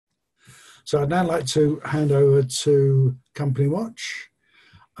So I'd now like to hand over to Company Watch.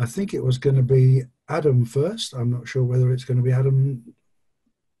 I think it was going to be Adam first. I'm not sure whether it's going to be Adam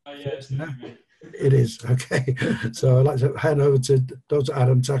Yeah, it's first now. me. It is, okay. So I'd like to hand over to Dr.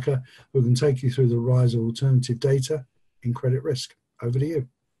 Adam Tucker, who can take you through the rise of alternative data in credit risk. Over to you.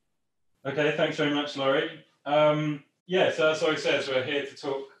 Okay, thanks very much, Laurie. Yeah, so as Laurie says, we're here to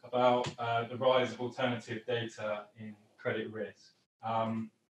talk about the rise of alternative data in credit risk.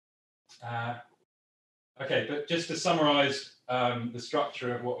 Okay, but just to summarize the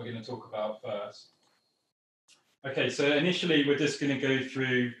structure of what we're going to talk about first. Okay, so initially we're just going to go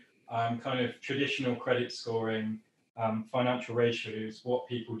through kind of traditional credit scoring, financial ratios, what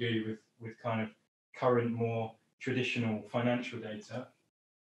people do with kind of current, more traditional financial data.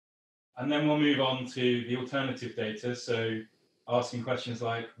 And then we'll move on to the alternative data. So asking questions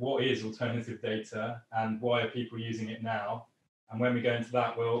like, what is alternative data and why are people using it now? And when we go into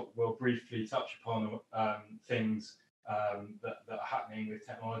that, we'll briefly touch upon things that are happening with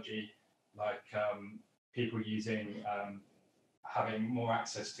technology, like people using having more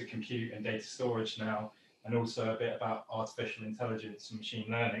access to compute and data storage now, and also a bit about artificial intelligence and machine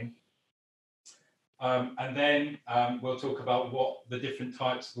learning. And then we'll talk about what the different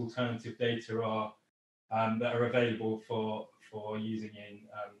types of alternative data are that are available for using in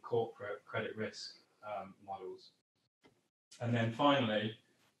corporate credit risk models. And then finally,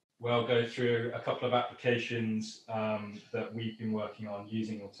 we'll go through a couple of applications that we've been working on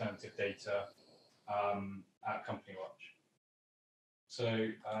using alternative data at Company Watch. So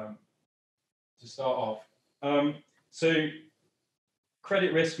to start off, so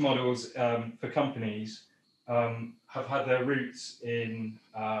credit risk models for companies have had their roots in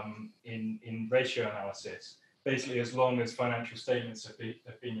ratio analysis, basically as long as financial statements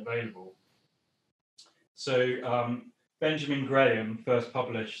have been available. So Benjamin Graham first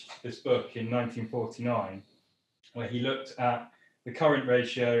published this book in 1949, where he looked at the current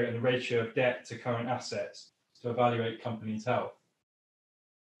ratio and the ratio of debt to current assets to evaluate companies' health.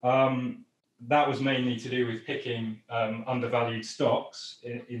 That was mainly to do with picking undervalued stocks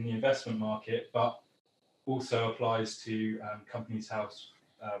in the investment market, but also applies to companies' health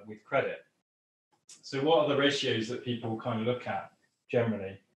with credit. So what are the ratios that people kind of look at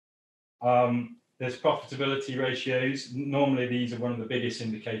generally? There's profitability ratios. Normally, these are one of the biggest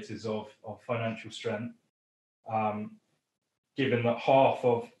indicators of financial strength, given that half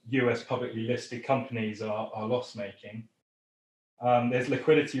of US publicly listed companies are loss-making. There's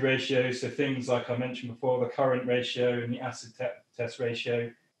liquidity ratios, so things like I mentioned before, the current ratio and the acid test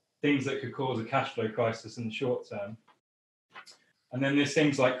ratio, things that could cause a cash flow crisis in the short term. And then there's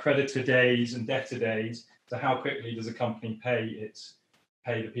things like creditor days and debtor days, so how quickly does a company pay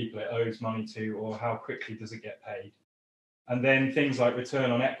the people it owes money to, or how quickly does it get paid? And then things like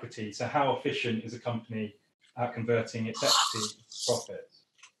return on equity, so how efficient is a company at converting its equity profits?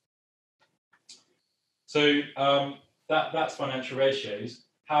 So that's financial ratios.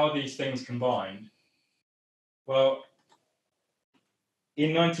 How are these things combined? Well,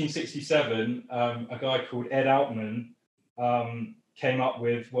 in 1967, a guy called Ed Altman came up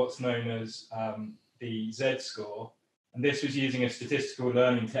with what's known as the Z-score. And this was using a statistical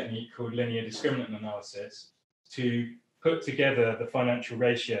learning technique called linear discriminant analysis to put together the financial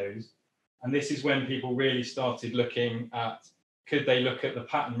ratios. And this is when people really started looking at, could they look at the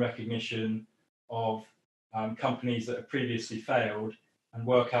pattern recognition of companies that had previously failed and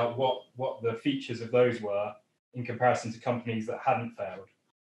work out what the features of those were in comparison to companies that hadn't failed.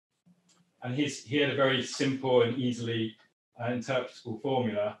 And he had a very simple and easily interpretable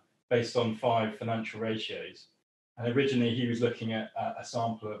formula based on 5 financial ratios. And originally he was looking at a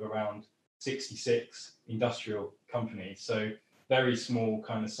sample of around 66 industrial companies. So very small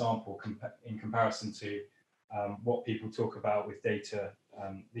kind of sample in comparison to what people talk about with data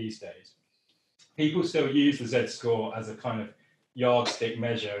these days. People still use the Z-score as a kind of yardstick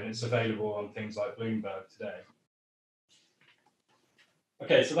measure, and it's available on things like Bloomberg today.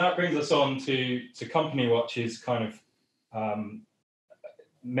 Okay, so that brings us on to Company Watch's kind of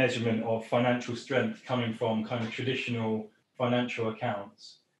measurement of financial strength coming from kind of traditional financial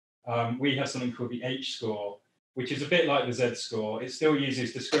accounts. We have something called the H-score, which is a bit like the Z-score. It still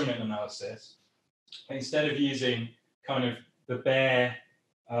uses discriminant analysis. But instead of using kind of the bare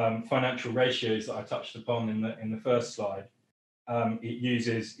financial ratios that I touched upon in the first slide,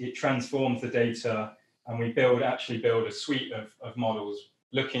 it transforms the data, and we actually build a suite of models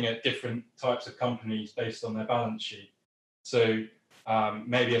looking at different types of companies based on their balance sheet. So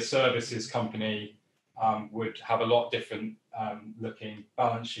maybe a services company would have a lot different looking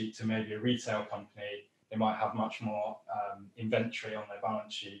balance sheet to maybe a retail company, they might have much more inventory on their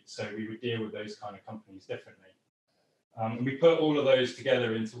balance sheet. So we would deal with those kind of companies differently. And we put all of those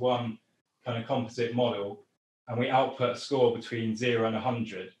together into one kind of composite model, and we output a score between 0 and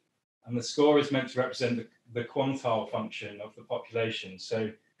 100. And the score is meant to represent the quantile function of the population.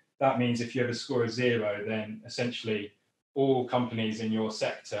 So that means if you have a score of 0, then essentially all companies in your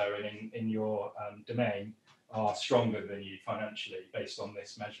sector and in your domain are stronger than you financially based on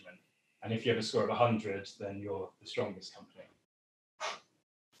this measurement. And if you have a score of 100, then you're the strongest company.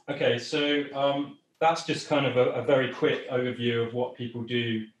 Okay, so that's just kind of a very quick overview of what people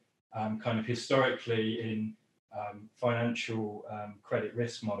do kind of historically in financial credit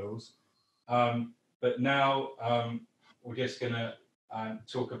risk models. But now we're just going to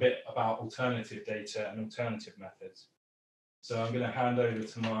talk a bit about alternative data and alternative methods. So I'm going to hand over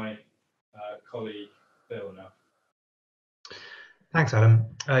to my colleague, Bill, now. Thanks, Adam.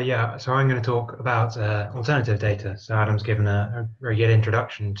 Yeah, so I'm going to talk about alternative data. So Adam's given a very good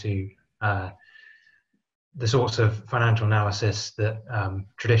introduction to the sorts of financial analysis that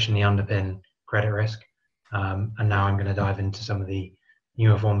traditionally underpin credit risk. And now I'm going to dive into some of the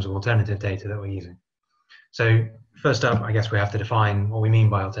newer forms of alternative data that we're using. So first up, I guess we have to define what we mean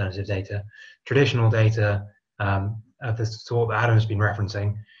by alternative data. Traditional data of the sort that Adam's been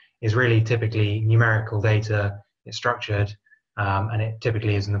referencing is really typically numerical data. It's structured, and it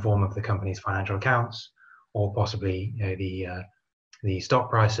typically is in the form of the company's financial accounts, or possibly the stock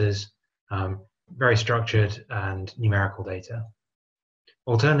prices. Very structured and numerical data.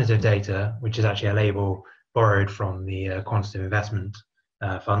 Alternative data, which is actually a label borrowed from the quantitative investment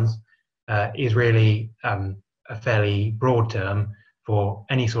funds, is really a fairly broad term for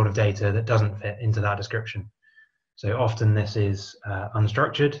any sort of data that doesn't fit into that description. So often this is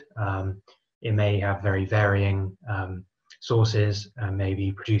unstructured. It may have very varying sources and may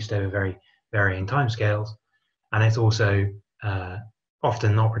be produced over very varying timescales, and it's also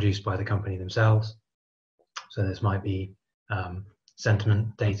often not produced by the company themselves. So this might be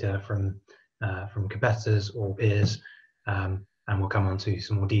sentiment data from competitors or peers, and we'll come on to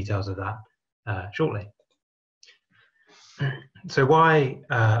some more details of that shortly. So why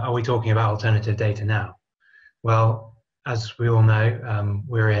are we talking about alternative data now? Well, as we all know,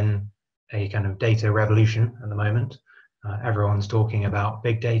 we're in a kind of data revolution at the moment. Everyone's talking about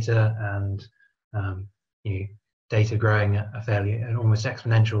big data and data growing at an almost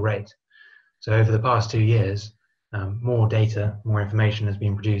exponential rate. So over the past 2 years, more data, more information has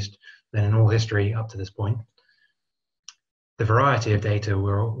been produced than in all history up to this point. The variety of data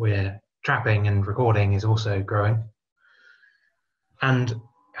we're trapping and recording is also growing. And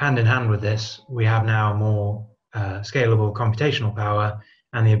hand in hand with this, we have now more scalable computational power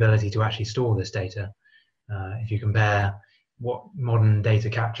and the ability to actually store this data. If you compare what modern data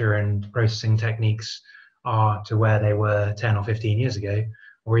capture and processing techniques are to where they were 10 or 15 years ago,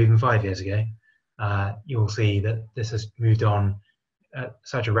 or even 5 years ago, you'll see that this has moved on at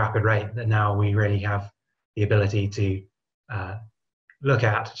such a rapid rate that now we really have the ability to look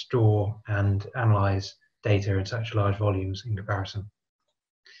at, store, and analyze data in such large volumes in comparison.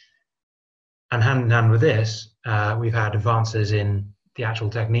 And hand in hand with this, we've had advances in the actual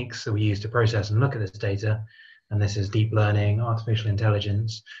techniques that we use to process and look at this data. And this is deep learning, artificial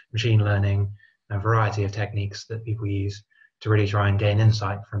intelligence, machine learning, a variety of techniques that people use to really try and gain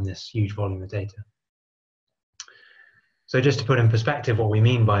insight from this huge volume of data. So just to put in perspective what we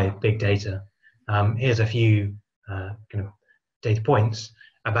mean by big data, here's a few kind of data points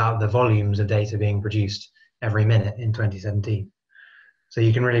about the volumes of data being produced every minute in 2017. So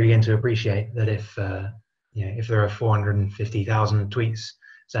you can really begin to appreciate that if there are 450,000 tweets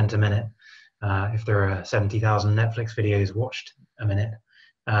sent a minute, if there are 70,000 Netflix videos watched a minute,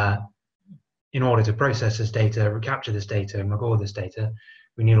 in order to process this data, capture this data, and record this data,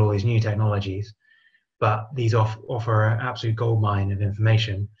 we need all these new technologies. But these offer an absolute goldmine of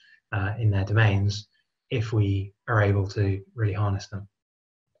information in their domains if we are able to really harness them.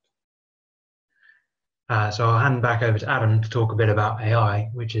 So I'll hand back over to Adam to talk a bit about AI,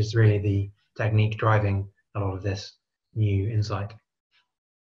 which is really the technique driving a lot of this new insight.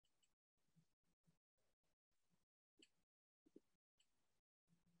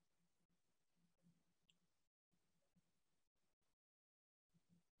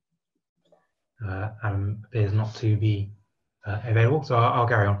 Adam appears not to be available, so I'll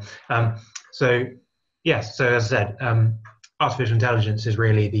carry on. So yes, so as I said, artificial intelligence is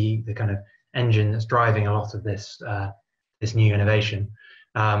really the kind of engine that's driving a lot of this this new innovation.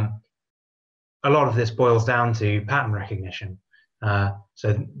 A lot of this boils down to pattern recognition.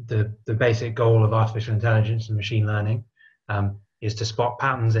 So the basic goal of artificial intelligence and machine learning is to spot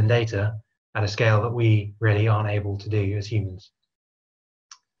patterns in data at a scale that we really aren't able to do as humans.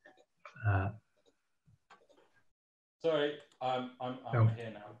 Sorry, I'm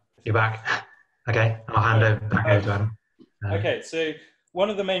here now. You're back. Okay, I'll hand over back over to Adam. Okay, so one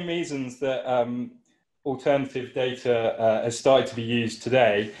of the main reasons that alternative data has started to be used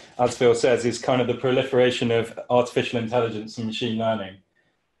today, as Phil says, is kind of the proliferation of artificial intelligence and machine learning.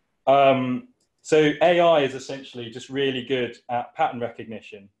 So AI is essentially just really good at pattern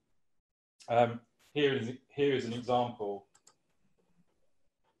recognition. Here is an example.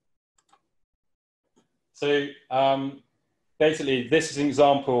 So basically, this is an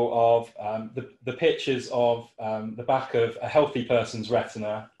example of the pictures of the back of a healthy person's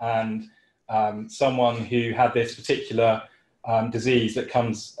retina and someone who had this particular disease that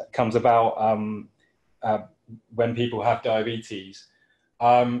comes about when people have diabetes.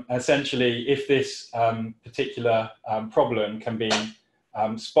 Essentially, if this particular problem can be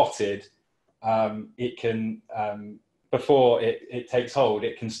spotted, it can, before it takes hold,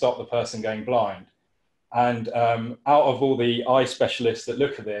 it can stop the person going blind. And out of all the eye specialists that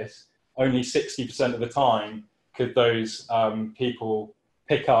look at this, only 60% of the time could those people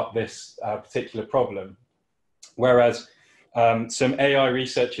pick up this particular problem. Whereas some AI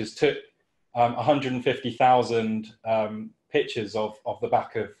researchers took 150,000 pictures of the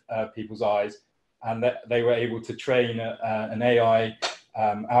back of people's eyes, and that they were able to train an AI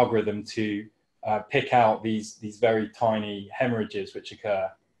algorithm to pick out these very tiny hemorrhages which occur,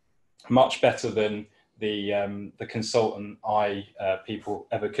 much better than the consultant eye people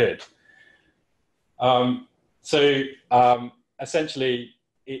ever could. Essentially,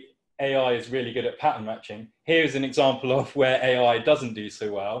 AI is really good at pattern matching. Here's an example of where AI doesn't do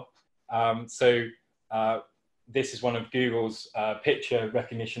so well. This is one of Google's picture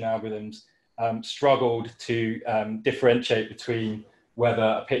recognition algorithms, struggled to differentiate between whether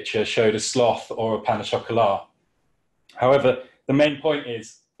a picture showed a sloth or a pain au chocolat. However, the main point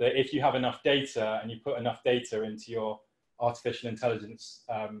is that if you have enough data and you put enough data into your artificial intelligence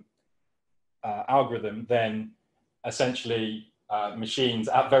algorithm, then essentially machines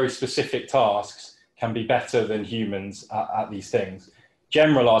at very specific tasks can be better than humans at these things.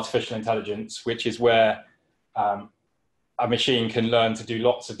 General artificial intelligence, which is where a machine can learn to do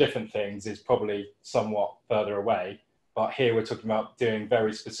lots of different things, is probably somewhat further away. But here we're talking about doing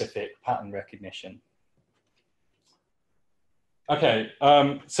very specific pattern recognition. Okay,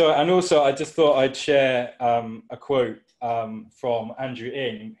 and also I just thought I'd share a quote from Andrew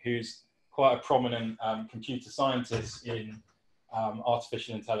Ng, who's quite a prominent computer scientist in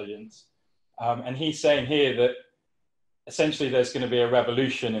artificial intelligence. And he's saying here that essentially there's going to be a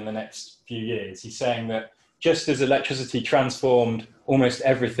revolution in the next few years. He's saying that just as electricity transformed almost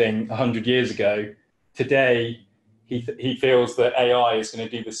everything 100 years ago, today he feels that AI is going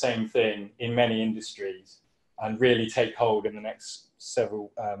to do the same thing in many industries and really take hold in the next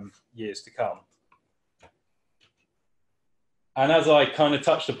several years to come. And as I kind of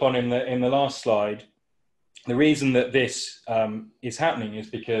touched upon in the last slide, the reason that this is happening is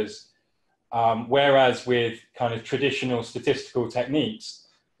because whereas with kind of traditional statistical techniques,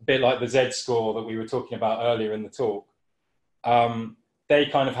 a bit like the Z-score that we were talking about earlier in the talk, they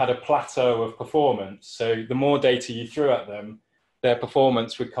kind of had a plateau of performance. So the more data you threw at them, their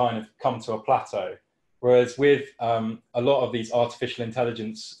performance would kind of come to a plateau. Whereas with a lot of these artificial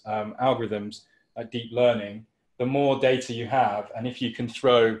intelligence algorithms, like deep learning, the more data you have, and if you can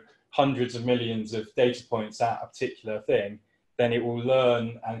throw hundreds of millions of data points at a particular thing, then it will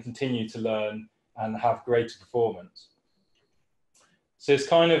learn and continue to learn and have greater performance. So it's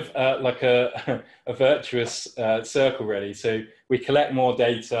kind of like a virtuous circle, really. So we collect more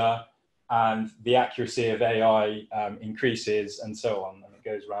data and the accuracy of AI increases and so on, and it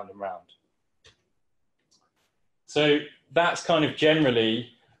goes round and round. So that's kind of generally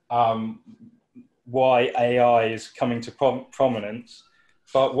why AI is coming to prominence.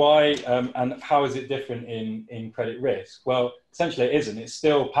 But why and how is it different in credit risk? Well, essentially it isn't. It's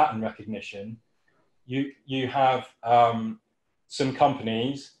still pattern recognition. You have some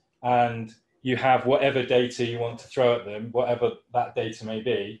companies and you have whatever data you want to throw at them, whatever that data may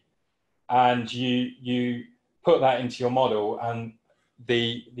be, and you put that into your model, and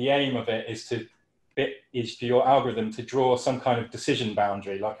the aim of it is for your algorithm to draw some kind of decision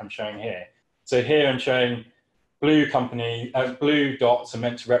boundary, like I'm showing here. So here I'm showing blue dots are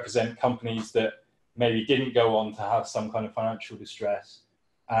meant to represent companies that maybe didn't go on to have some kind of financial distress,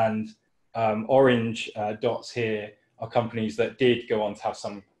 and orange dots here are companies that did go on to have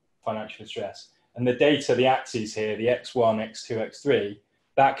some financial distress. And the data, the axes here, the X1, X2, X3,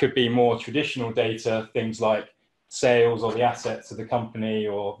 that could be more traditional data, things like sales or the assets of the company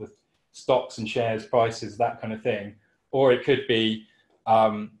or stocks and shares prices, that kind of thing, or it could be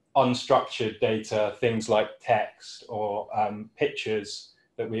unstructured data, things like text or pictures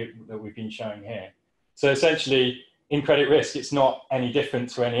that we've been showing here. So essentially, in credit risk, it's not any different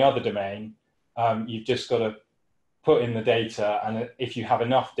to any other domain. You've just got to put in the data, and if you have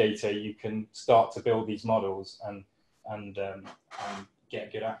enough data, you can start to build these models and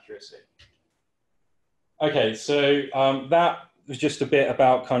get good accuracy. Okay, so that was just a bit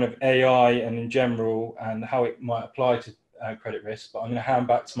about kind of AI and in general and how it might apply to credit risk, but I'm going to hand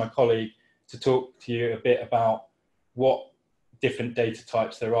back to my colleague to talk to you a bit about what different data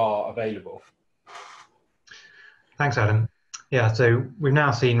types there are available. Thanks, Adam. Yeah, so we've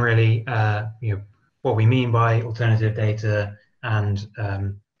now seen really what we mean by alternative data and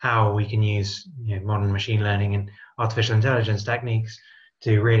how we can use modern machine learning and artificial intelligence techniques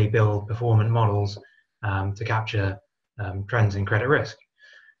to really build performant models to capture trends in credit risk.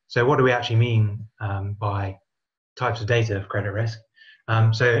 So what do we actually mean by types of data of credit risk?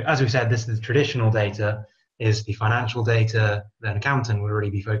 So as we said, this is the traditional data, is the financial data that an accountant would really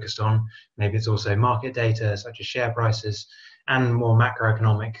be focused on. Maybe it's also market data such as share prices and more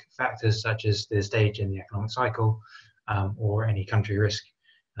macroeconomic factors such as the stage in the economic cycle or any country risk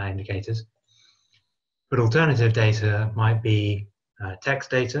indicators. But alternative data might be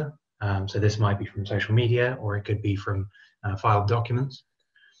text data. So this might be from social media, or it could be from filed documents.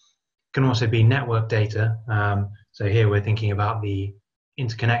 It can also be network data. So here we're thinking about the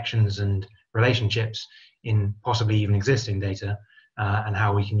interconnections and relationships in possibly even existing data and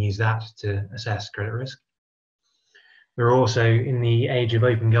how we can use that to assess credit risk. We're also in the age of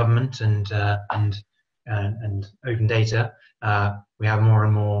open government and open data. We have more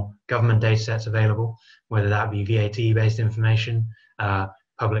and more government data sets available, whether that be VAT-based information,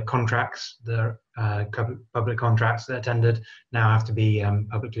 public contracts that are tendered now have to be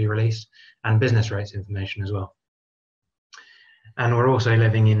publicly released, and business rates information as well. And we're also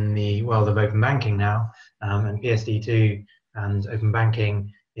living in the world of open banking now, and PSD2 and open banking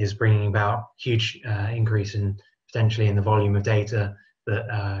is bringing about huge increase in potentially in the volume of data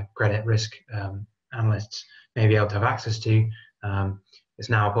that credit risk analysts may be able to have access to. It's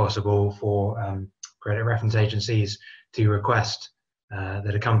now possible for credit reference agencies to request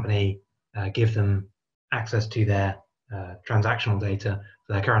that a company give them access to their transactional data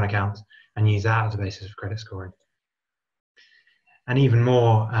for their current account and use that as a basis of credit scoring. And even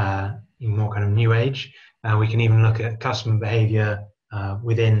more kind of new age, we can even look at customer behavior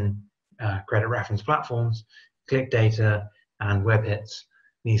within credit reference platforms, click data, and web hits,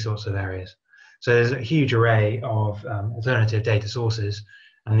 these sorts of areas. So there's a huge array of alternative data sources,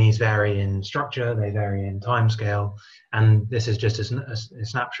 and these vary in structure, they vary in timescale, and this is just a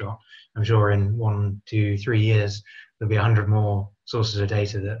snapshot. I'm sure in 1, 2, 3 years, there'll be 100 more sources of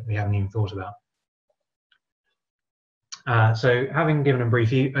data that we haven't even thought about. So having given a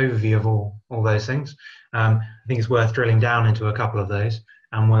brief overview of all those things, I think it's worth drilling down into a couple of those,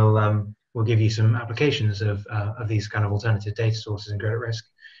 and we'll give you some applications of these kind of alternative data sources in credit risk.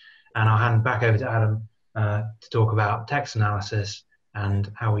 And I'll hand back over to Adam to talk about text analysis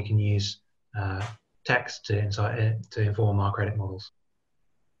and how we can use text to inform our credit models.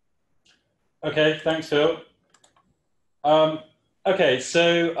 Okay, thanks, Phil. Okay,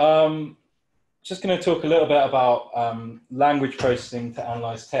 so just going to talk a little bit about language processing to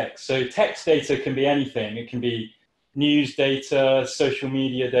analyze text. So text data can be anything. It can be news data, social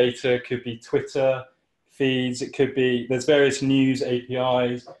media data, it could be Twitter feeds, it could be, there's various news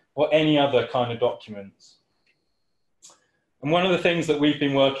APIs, or any other kind of documents. And one of the things that we've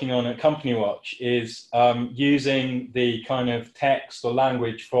been working on at Company Watch is using the kind of text or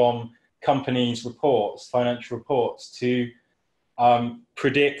language from companies' reports, financial reports, to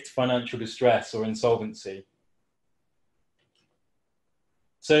predict financial distress or insolvency.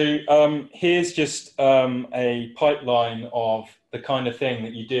 So here's just a pipeline of the kind of thing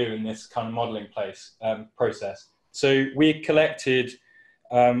that you do in this kind of modeling process. So we collected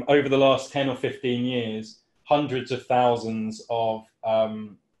over the last 10 or 15 years, hundreds of thousands of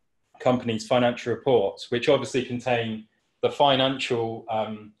companies' financial reports, which obviously contain the financial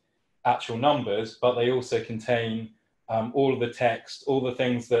actual numbers, but they also contain all of the text, all the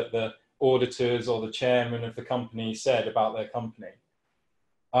things that the auditors or the chairman of the company said about their company.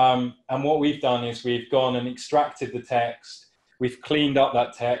 And what we've done is we've gone and extracted the text, we've cleaned up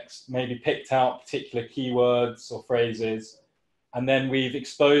that text, maybe picked out particular keywords or phrases, and then we've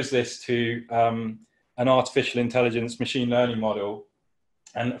exposed this to an artificial intelligence machine learning model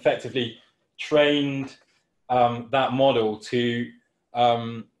and effectively trained that model to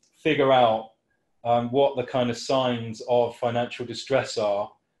figure out what the kind of signs of financial distress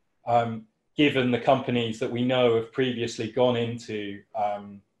are given the companies that we know have previously gone into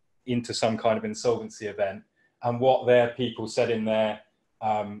some kind of insolvency event, and what their people said in their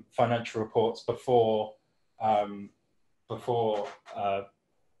financial reports before that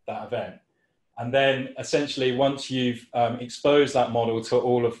event. And then essentially, once you've exposed that model to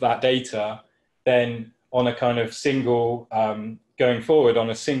all of that data, then on a kind of single, going forward on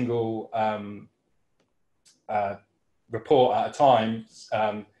a single report at a time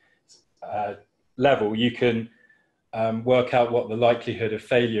level, you can work out what the likelihood of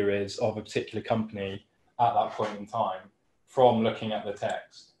failure is of a particular company at that point in time from looking at the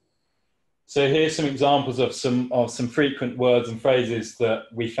text. So here's some examples of some frequent words and phrases that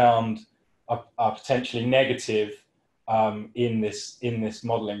we found are potentially negative in this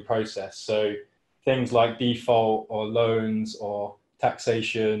modeling process. So things like default or loans or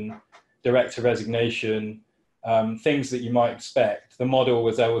taxation, director resignation, things that you might expect. The model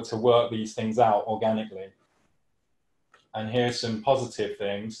was able to work these things out organically. And here's some positive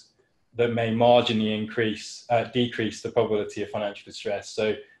things that may marginally decrease the probability of financial distress.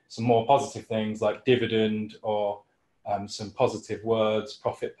 So some more positive things like dividend or some positive words,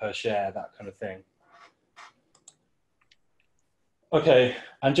 profit per share, that kind of thing. Okay,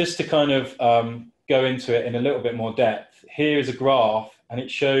 and just to kind of go into it in a little bit more depth, here is a graph and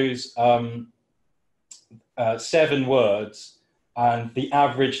it shows 7 words and the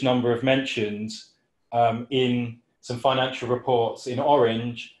average number of mentions in some financial reports in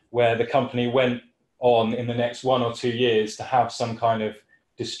orange, where the company went on in the next 1 or 2 years to have some kind of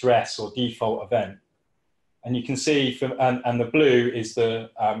distress or default event. And you can see and the blue is the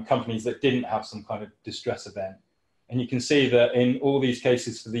companies that didn't have some kind of distress event. And you can see that in all these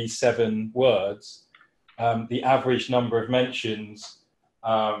cases for these 7 words, the average number of mentions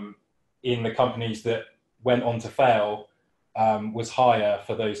in the companies that went on to fail was higher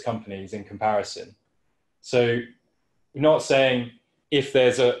for those companies in comparison. So we're not saying if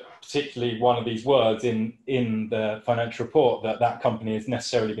there's particularly one of these words in the financial report that company is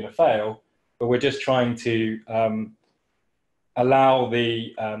necessarily going to fail, but we're just trying to allow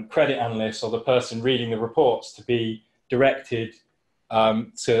the credit analyst or the person reading the reports to be directed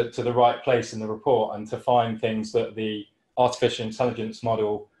to the right place in the report and to find things that the artificial intelligence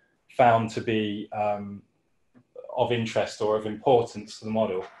model found to be of interest or of importance to the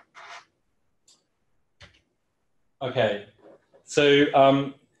model. Okay,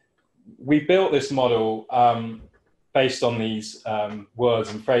 so we built this model based on these words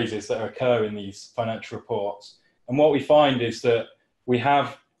and phrases that occur in these financial reports. And what we find is that we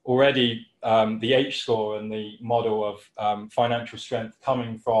have already the H-score and the model of financial strength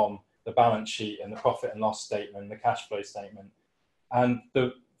coming from the balance sheet and the profit and loss statement, the cash flow statement. And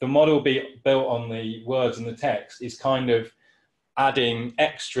the model built on the words and the text is kind of adding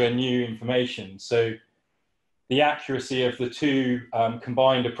extra new information. So the accuracy of the 2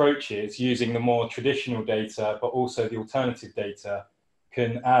 combined approaches using the more traditional data, but also the alternative data,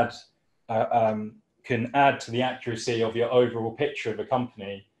 can add to the accuracy of your overall picture of a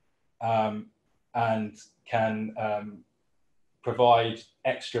company and can provide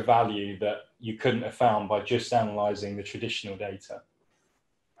extra value that you couldn't have found by just analysing the traditional data.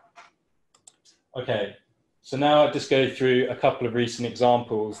 Okay, so now I'll just go through a couple of recent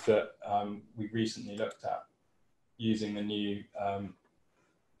examples that we recently looked at using the new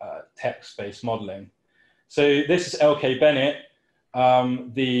text-based modelling. So this is LK Bennett,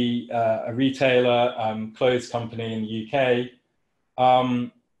 a retailer, clothes company in the UK.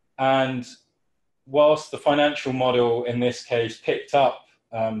 And whilst the financial model in this case picked up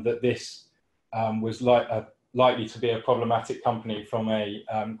that this was likely to be a problematic company from a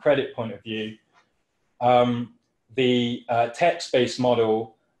credit point of view, the text-based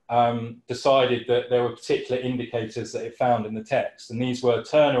model decided that there were particular indicators that it found in the text. And these were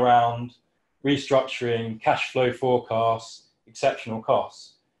turnaround, restructuring, cash flow forecasts, exceptional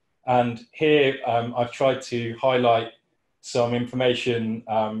costs. And here I've tried to highlight some information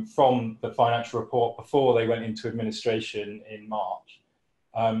from the financial report before they went into administration in March.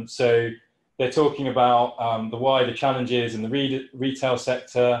 So they're talking about the wider challenges in the retail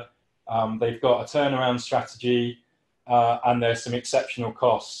sector. They've got a turnaround strategy, and there's some exceptional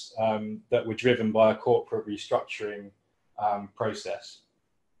costs that were driven by a corporate restructuring process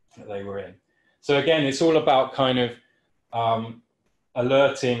that they were in. So again, it's all about kind of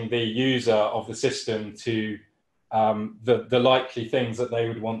alerting the user of the system to the likely things that they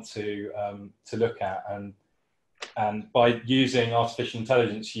would want to look at, and by using artificial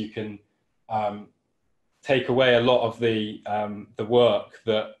intelligence, you can take away a lot of the work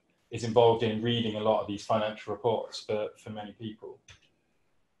that is involved in reading a lot of these financial reports for many people.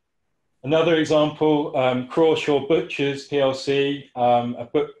 Another example, Crawshaw Butchers PLC,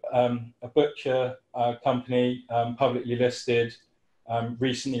 a butcher company, publicly listed,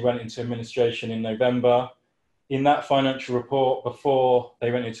 recently went into administration in November. In that financial report, before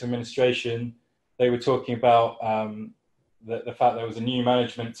they went into administration, they were talking about the fact there was a new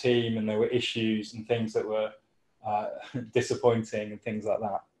management team and there were issues and things that were disappointing and things like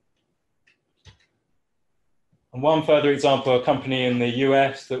that. And one further example, a company in the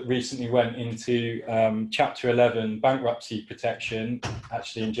US that recently went into Chapter 11 bankruptcy protection,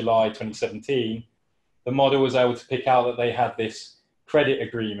 actually in July 2017, the model was able to pick out that they had this credit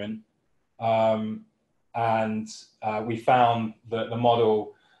agreement. And we found that the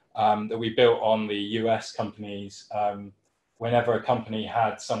model that we built on the US companies, whenever a company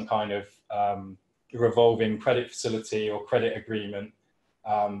had some kind of revolving credit facility or credit agreement,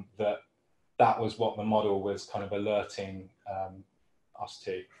 that was what the model was kind of alerting us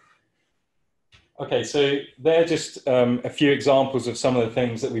to. Okay, so they're just a few examples of some of the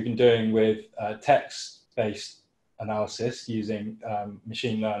things that we've been doing with text-based analysis using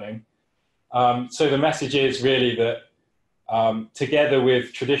machine learning. So the message is really that together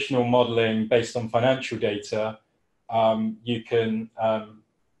with traditional modeling based on financial data, you can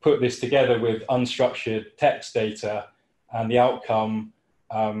put this together with unstructured text data, and the outcome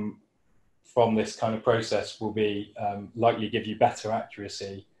from this kind of process will be likely give you better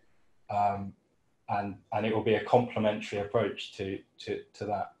accuracy, and it will be a complementary approach to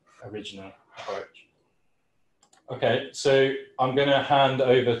that original approach. Okay, so I'm going to hand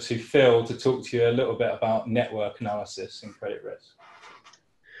over to Phil to talk to you a little bit about network analysis and credit risk.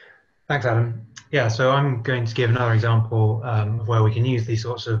 Thanks, Adam. Yeah, so I'm going to give another example of where we can use these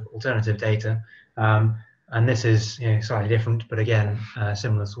sorts of alternative data. And this is slightly different, but again,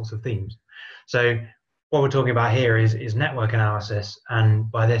 similar sorts of themes. So what we're talking about here is network analysis.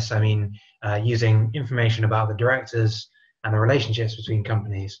 And by this, I mean using information about the directors and the relationships between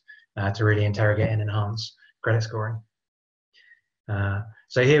companies to really interrogate and enhance credit scoring.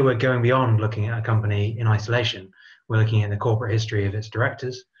 So here we're going beyond looking at a company in isolation. We're looking at the corporate history of its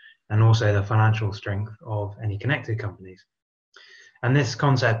directors and also the financial strength of any connected companies. And this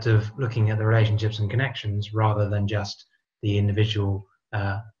concept of looking at the relationships and connections rather than just the individual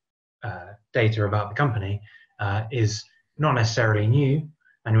data about the company is not necessarily new,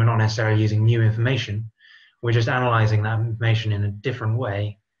 and we're not necessarily using new information. We're just analyzing that information in a different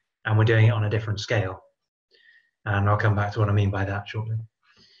way, and we're doing it on a different scale. And I'll come back to what I mean by that shortly.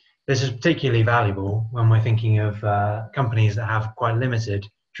 This is particularly valuable when we're thinking of companies that have quite limited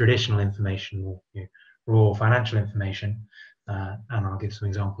traditional information or raw financial information, and I'll give some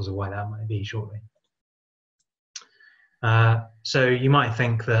examples of why that might be shortly. So you might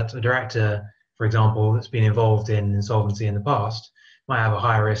think that a director, for example, that's been involved in insolvency in the past might have a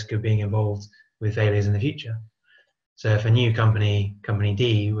higher risk of being involved with failures in the future. So if a new company, Company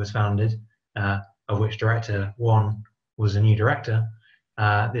D, was founded, of which Director 1 was a new director,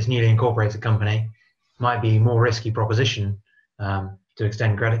 this newly incorporated company might be a more risky proposition to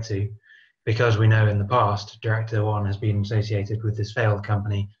extend credit to, because we know in the past Director 1 has been associated with this failed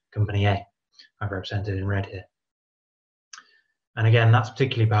company, Company A. I've represented in red here. And again, that's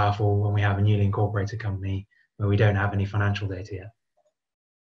particularly powerful when we have a newly incorporated company where we don't have any financial data yet.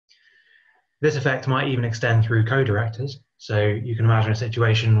 This effect might even extend through co-directors. So you can imagine a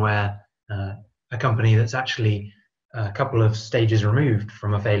situation where a company that's actually a couple of stages removed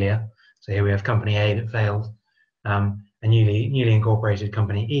from a failure. So here we have Company A that failed. A newly incorporated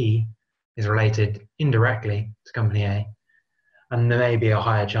Company E is related indirectly to Company A, and there may be a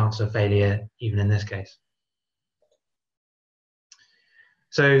higher chance of failure even in this case.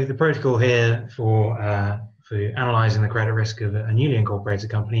 So the protocol here for analysing the credit risk of a newly incorporated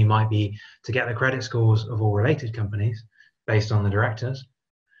company might be to get the credit scores of all related companies based on the directors,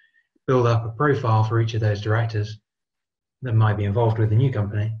 build up a profile for each of those directors that might be involved with the new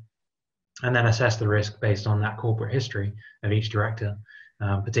company, and then assess the risk based on that corporate history of each director,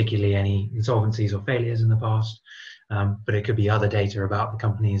 particularly any insolvencies or failures in the past, but it could be other data about the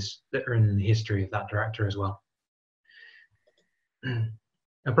companies that are in the history of that director as well.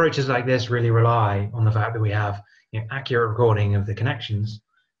 Approaches like this really rely on the fact that we have accurate recording of the connections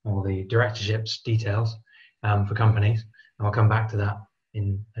or the directorships details for companies, and I'll come back to that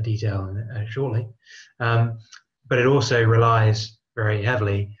in a detail shortly. But it also relies very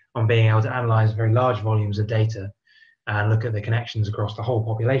heavily on being able to analyze very large volumes of data and look at the connections across the whole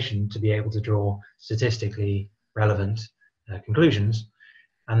population to be able to draw statistically relevant conclusions.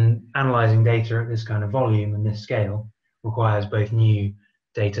 And analyzing data at this kind of volume and this scale requires both new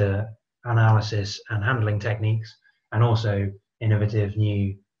data analysis and handling techniques, and also innovative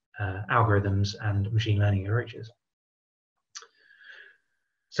new algorithms and machine learning approaches.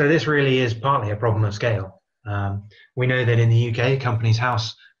 So this really is partly a problem of scale. We know that in the UK, Companies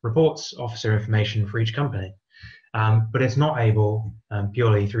House reports officer information for each company, but it's not able,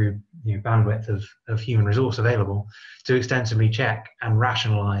 purely through bandwidth of human resource available, to extensively check and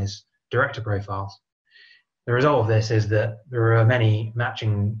rationalize director profiles. The result of this is that there are many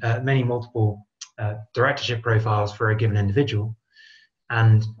multiple directorship profiles for a given individual,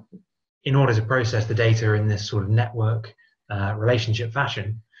 and in order to process the data in this sort of network relationship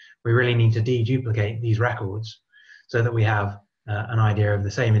fashion, we really need to deduplicate these records so that we have an idea of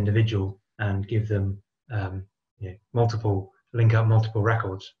the same individual and give them link up multiple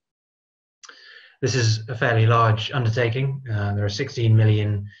records. This is a fairly large undertaking. There are 16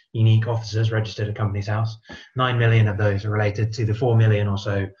 million unique officers registered at Companies House. 9 million of those are related to the 4 million or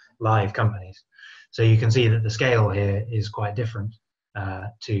so live companies. So you can see that the scale here is quite different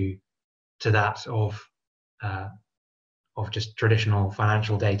to that of just traditional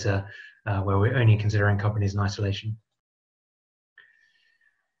financial data, where we're only considering companies in isolation.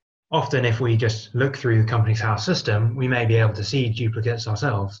 Often, if we just look through the Companies House system, we may be able to see duplicates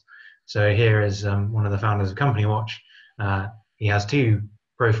ourselves. So here is one of the founders of Company Watch. He has 2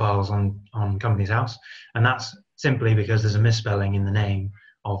 profiles on Companies House, and that's simply because there's a misspelling in the name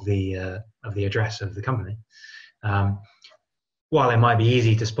of the address of the company. While it might be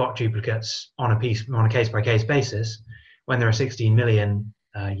easy to spot duplicates on a case-by-case basis, when there are 16 million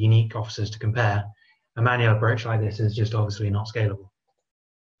unique officers to compare, a manual approach like this is just obviously not scalable.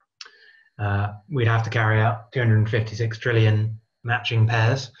 We'd have to carry out 256 trillion matching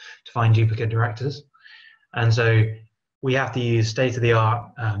pairs to find duplicate directors. And so we have to use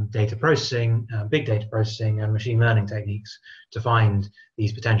state-of-the-art data processing, big data processing and machine learning techniques to find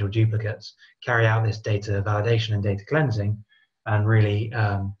these potential duplicates, carry out this data validation and data cleansing, and really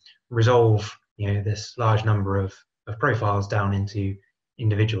resolve this large number of profiles down into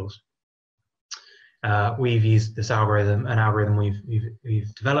individuals. We've used this algorithm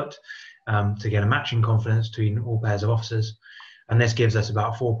we've developed to get a matching confidence between all pairs of officers, and this gives us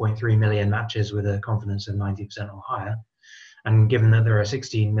about 4.3 million matches with a confidence of 90% or higher. And given that there are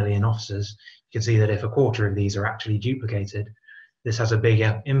 16 million officers, you can see that if a quarter of these are actually duplicated, this has a big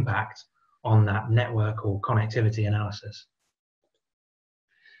impact on that network or connectivity analysis.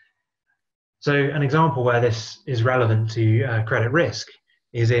 So an example where this is relevant to credit risk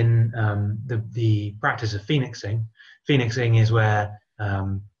is in the practice of phoenixing. Phoenixing is where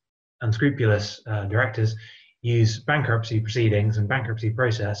unscrupulous directors use bankruptcy proceedings and bankruptcy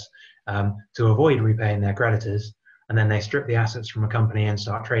process to avoid repaying their creditors, and then they strip the assets from a company and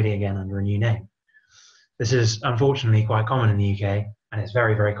start trading again under a new name. This is unfortunately quite common in the UK, and it's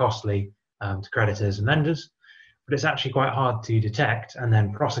very, very costly to creditors and lenders, but it's actually quite hard to detect and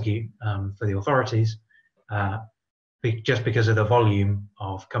then prosecute for the authorities just because of the volume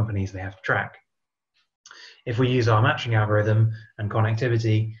of companies they have to track. If we use our matching algorithm and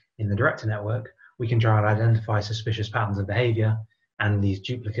connectivity in the director network, we can try and identify suspicious patterns of behavior and these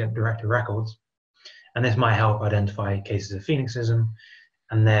duplicate director records. And this might help identify cases of phoenixism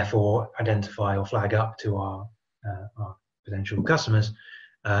and therefore identify or flag up to our potential customers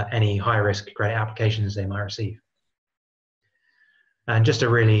any high-risk credit applications they might receive. And just a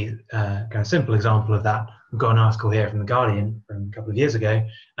really kind of simple example of that, we've got an article here from The Guardian from a couple of years ago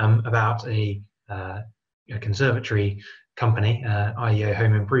about a conservatory company, IEO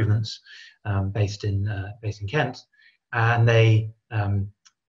Home Improvements, based in Kent, and they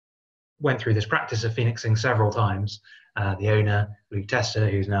went through this practice of phoenixing several times. The owner, Luke Tester,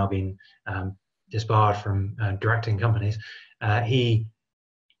 who's now been disbarred from directing companies, he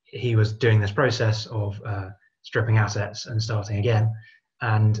was doing this process of stripping assets and starting again.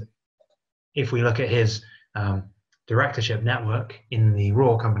 And if we look at his directorship network in the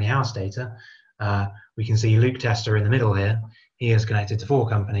raw Company House data, we can see Luke Tester in the middle here. He is connected to 4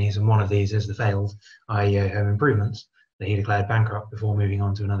 companies, and one of these is the failed IEO Home Improvements that he declared bankrupt before moving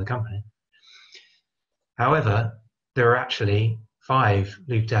on to another company. However, there are actually 5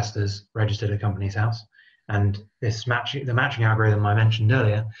 Luke Testers registered at Companies House, and the matching algorithm I mentioned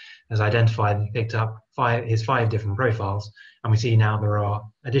earlier has identified and picked up his 5 different profiles, and we see now there are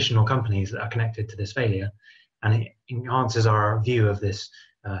additional companies that are connected to this failure, and it enhances our view of this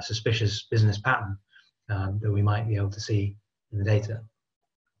suspicious business pattern that we might be able to see in the data.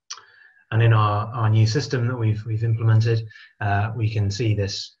 And in our new system that we've implemented, we can see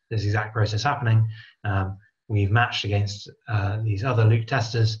this exact process happening. We've matched against these other Luke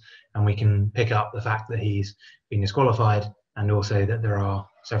Testers, and we can pick up the fact that he's been disqualified, and also that there are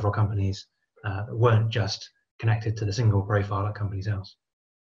several companies that weren't just connected to the single profile at Companies House.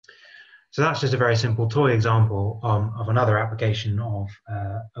 So that's just a very simple toy example of another application of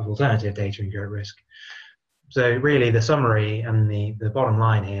alternative data in credit risk. So really the summary and the bottom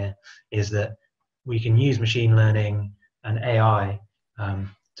line here is that we can use machine learning and AI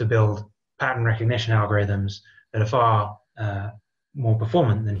to build pattern recognition algorithms that are far more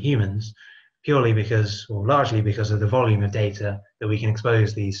performant than humans, purely because, or largely because of the volume of data that we can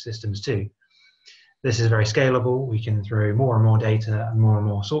expose these systems to. This is very scalable. We can throw more and more data and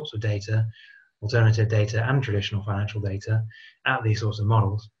more sorts of data, alternative data and traditional financial data, at these sorts of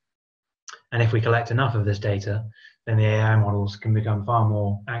models. And if we collect enough of this data, then the AI models can become far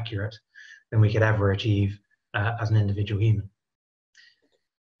more accurate than we could ever achieve as an individual human.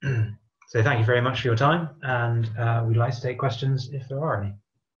 So thank you very much for your time, and we'd like to take questions if there are any.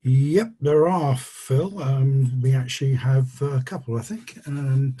 Yep, there are, Phil. We actually have a couple, I think.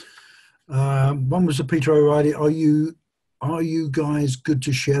 One was to Peter O'Reilly. Are you guys good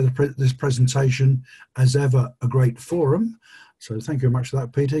to share this presentation? As ever, a great forum. So thank you very much for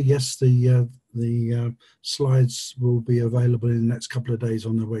that, Peter. Yes, the slides will be available in the next couple of days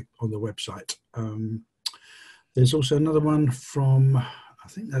on the website. There's also another one from, I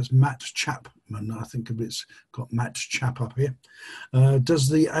think that's Matt Chapman. I think it's got Matt Chap up here. Does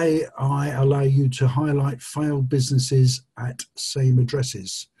the AI allow you to highlight failed businesses at same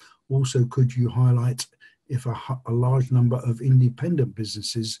addresses? Also, could you highlight if a large number of independent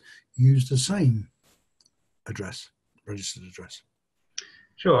businesses use the same address, registered address?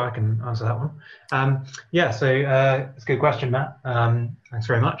 Sure, I can answer that one. Yeah, so it's a good question, Matt. Thanks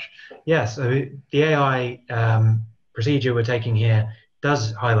very much. Yeah, so the AI procedure we're taking here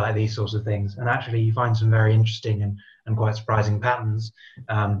does highlight these sorts of things, and actually you find some very interesting and quite surprising patterns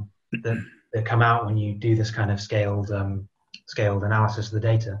that come out when you do this kind of scaled analysis of the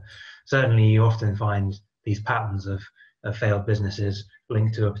data. Certainly you often find these patterns of failed businesses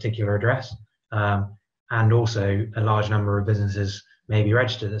linked to a particular address, and also a large number of businesses may be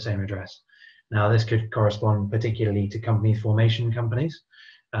registered at the same address. Now this could correspond particularly to company formation companies,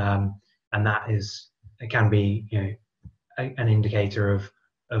 and that it can be, you know, an indicator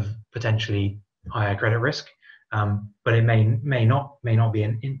of potentially higher credit risk, but it may not be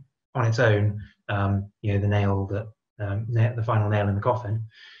on its own, you know, the final nail in the coffin.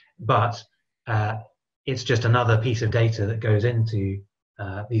 But it's just another piece of data that goes into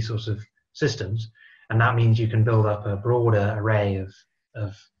these sorts of systems, and that means you can build up a broader array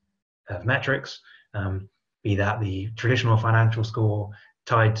of metrics, be that the traditional financial score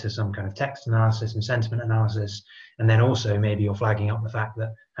tied to some kind of text analysis and sentiment analysis, and then also maybe you're flagging up the fact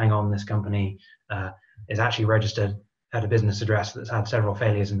that, hang on, this company is actually registered at a business address that's had several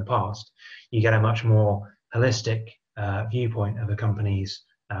failures in the past. You get a much more holistic viewpoint of a company's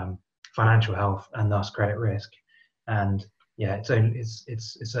financial health and thus credit risk. And yeah,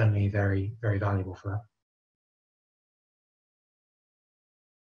 it's certainly very, very valuable for that.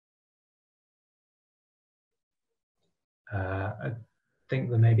 I think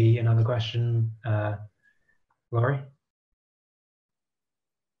there may be another question, Laurie.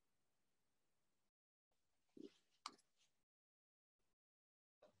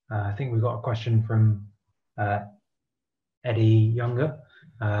 I think we've got a question from Eddie Younger.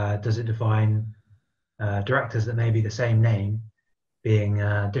 Does it define directors that may be the same name being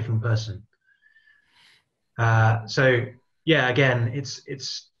a different person? So yeah, again, it's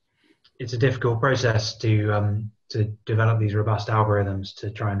a difficult process to develop these robust algorithms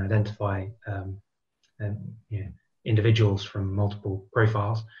to try and identify you know, individuals from multiple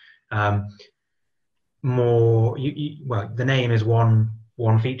profiles. Well, the name is one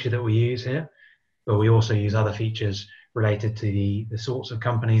feature that we use here, but we also use other features related to the sorts of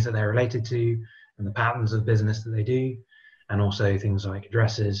companies that they're related to and the patterns of business that they do, and also things like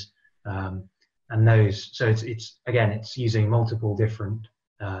addresses and those. So it's using multiple different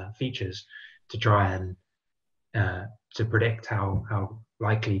features to try and to predict how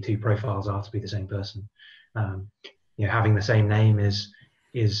likely two profiles are to be the same person. You know, having the same name is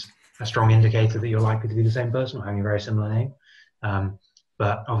a strong indicator that you're likely to be the same person, or having a very similar name.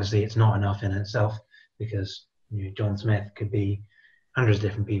 But obviously it's not enough in itself, because, you know, John Smith could be hundreds of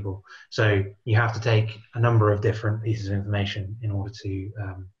different people. So you have to take a number of different pieces of information in order to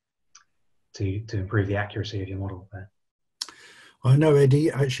improve the accuracy of your model there. I know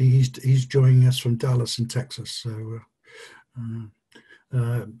Eddie, actually he's joining us from Dallas in Texas. So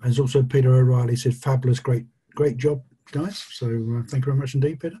as also Peter O'Reilly said, fabulous, great job, guys. So thank you very much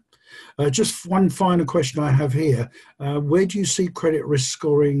indeed, Peter. Just one final question I have here. Where do you see credit risk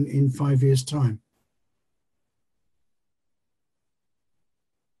scoring in 5 years' time?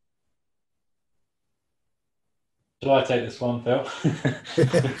 Shall I take this one, Phil?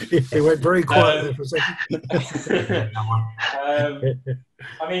 It went very quiet there for a second.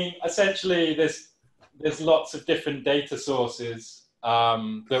 I mean, essentially, there's lots of different data sources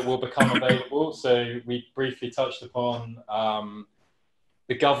that will become available. So we briefly touched upon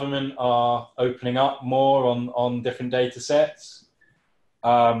the government are opening up more on different data sets.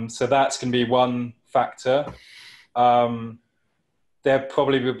 So that's going to be one factor. There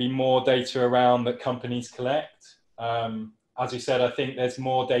probably will be more data around that companies collect. As you said, I think there's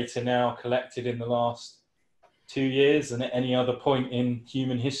more data now collected in the last 2 years than at any other point in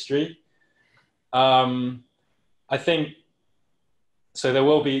human history. I think, so there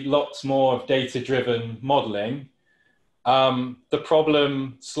will be lots more of data-driven modeling. The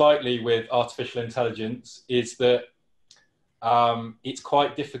problem slightly with artificial intelligence is that it's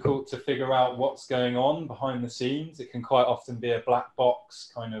quite difficult to figure out what's going on behind the scenes. It can quite often be a black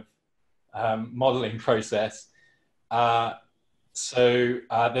box kind of modeling process. So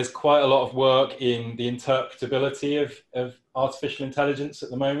there's quite a lot of work in the interpretability of artificial intelligence at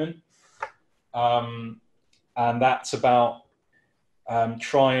the moment. And that's about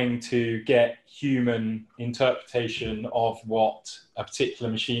trying to get human interpretation of what a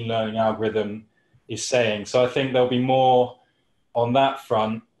particular machine learning algorithm is saying. So I think there'll be more on that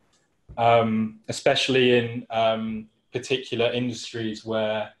front, especially in particular industries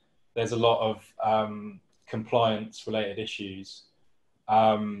where there's a lot of compliance related issues.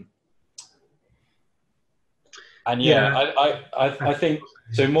 And yeah, I think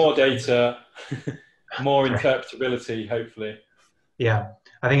so, more data, more interpretability, hopefully. Yeah,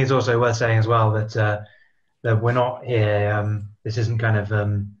 I think it's also worth saying as well that that we're not here. This isn't kind of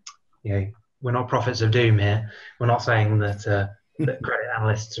we're not prophets of doom here. We're not saying that that credit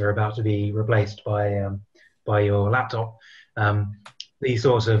analysts are about to be replaced by your laptop. These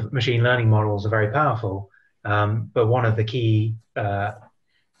sorts of machine learning models are very powerful, but one of the key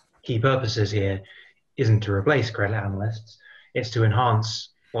purposes here isn't to replace credit analysts. It's to enhance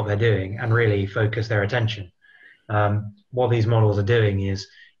what they're doing and really focus their attention. What these models are doing is,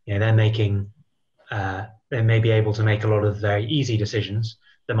 they're making, they may be able to make a lot of very easy decisions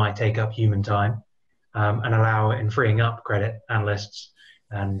that might take up human time, and allow and freeing up credit analysts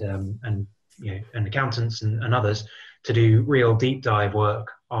and accountants and others to do real deep dive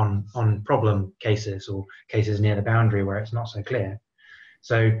work on problem cases or cases near the boundary where it's not so clear.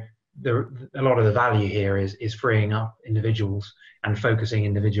 So a lot of the value here is freeing up individuals and focusing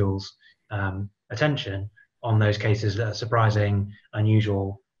individuals' attention on those cases that are surprising,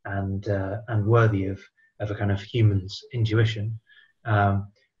 unusual, and worthy of a kind of human's intuition.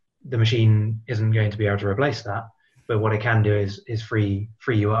 The machine isn't going to be able to replace that, but what it can do is free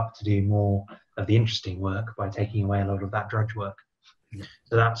you up to do more of the interesting work by taking away a lot of that drudge work. Yeah.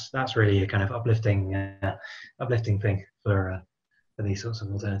 So that's really a kind of uplifting thing for these sorts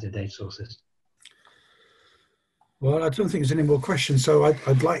of alternative data sources. Well, I don't think there's any more questions, so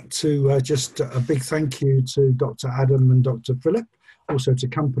I'd like to just a big thank you to Dr. Adam and Dr. Philip, also to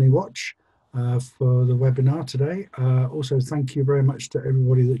Company Watch for the webinar today. Also, thank you very much to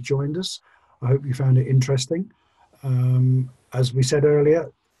everybody that joined us. I hope you found it interesting. As we said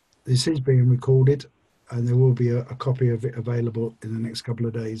earlier, this is being recorded and there will be a copy of it available in the next couple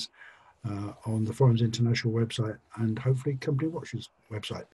of days on the Forums International website and hopefully Company Watch's website.